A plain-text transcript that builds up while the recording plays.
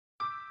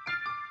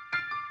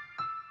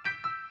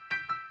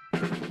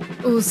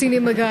O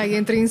cinema gay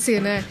entra em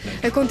cena.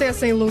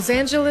 Acontece em Los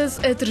Angeles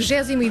a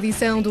 30ª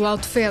edição do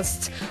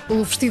Outfest,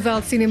 o festival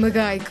de cinema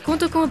gay que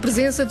conta com a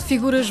presença de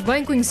figuras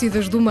bem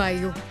conhecidas do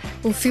meio.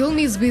 O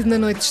filme exibido na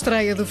noite de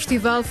estreia do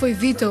festival foi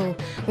Vito,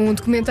 um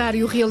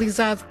documentário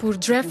realizado por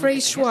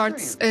Jeffrey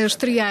Schwarz, a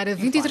estrear a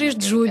 23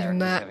 de julho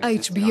na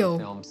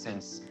HBO.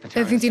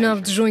 A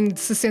 29 de junho de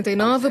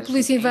 69, a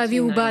polícia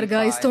invadiu o bar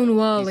gay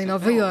Stonewall, em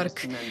Nova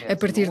York. A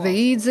partir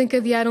daí,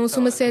 desencadearam-se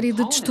uma série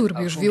de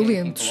distúrbios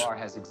violentos.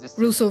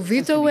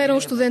 Vito era um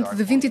estudante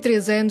de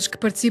 23 anos que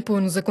participou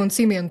nos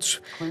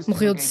acontecimentos.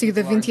 Morreu de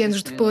sida 20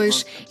 anos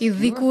depois e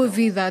dedicou a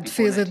vida à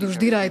defesa dos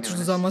direitos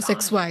dos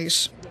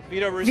homossexuais.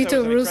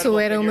 Vito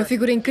era uma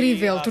figura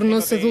incrível,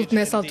 tornou-se adulto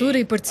nessa altura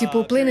e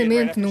participou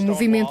plenamente no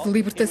movimento de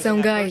libertação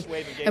gay.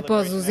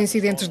 Após os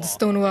incidentes de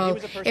Stonewall,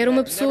 era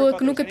uma pessoa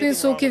que nunca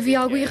pensou que havia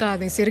algo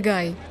errado em ser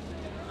gay.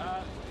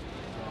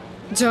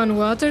 John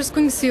Waters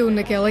conheceu-o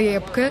naquela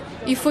época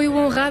e foi o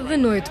honrado da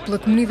noite pela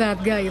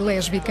comunidade gay e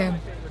lésbica.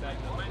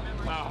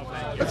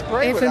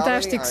 É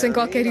fantástico, sem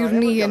qualquer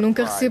ironia.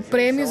 Nunca recebo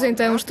prémios,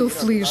 então estou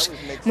feliz.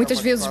 Muitas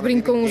vezes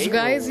brinco com os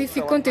gays e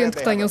fico contente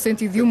que tenham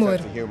sentido de humor.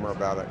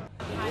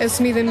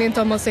 Assumidamente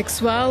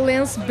homossexual,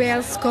 Lance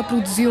Bass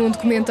coproduziu um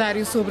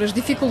documentário sobre as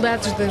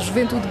dificuldades da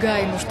juventude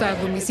gay no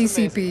estado do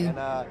Mississippi.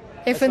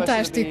 É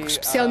fantástico,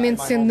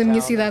 especialmente sendo na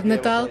minha cidade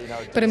natal,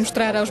 para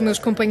mostrar aos meus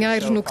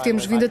companheiros no que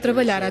temos vindo a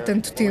trabalhar há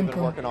tanto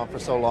tempo.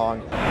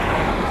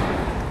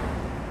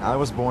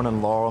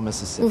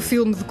 O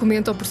filme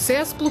documenta o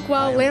processo pelo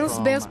qual Lance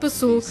Bass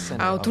passou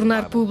ao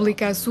tornar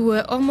pública a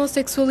sua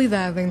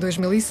homossexualidade em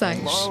 2006.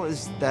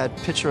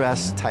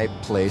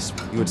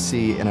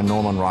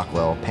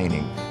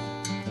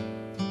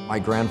 My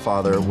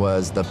grandfather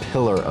was the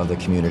pillar of the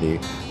community.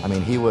 I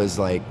mean, he was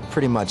like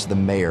pretty much the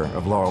mayor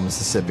of Laurel,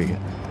 Mississippi.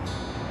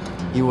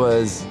 He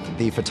was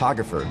the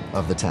photographer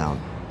of the town.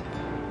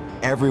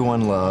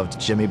 Everyone loved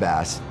Jimmy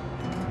Bass.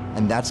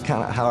 And that's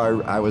kind of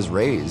how I was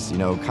raised, you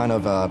know, kind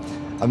of a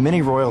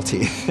mini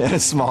royalty in a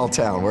small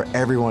town where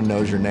everyone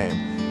knows your name.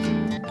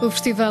 O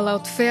festival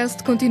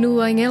Outfest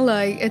continua em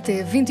LA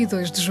até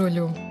 22 de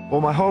julho.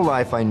 Well, my whole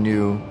life I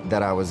knew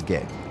that I was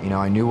gay. You know,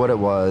 I knew what it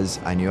was.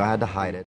 I knew I had to hide it.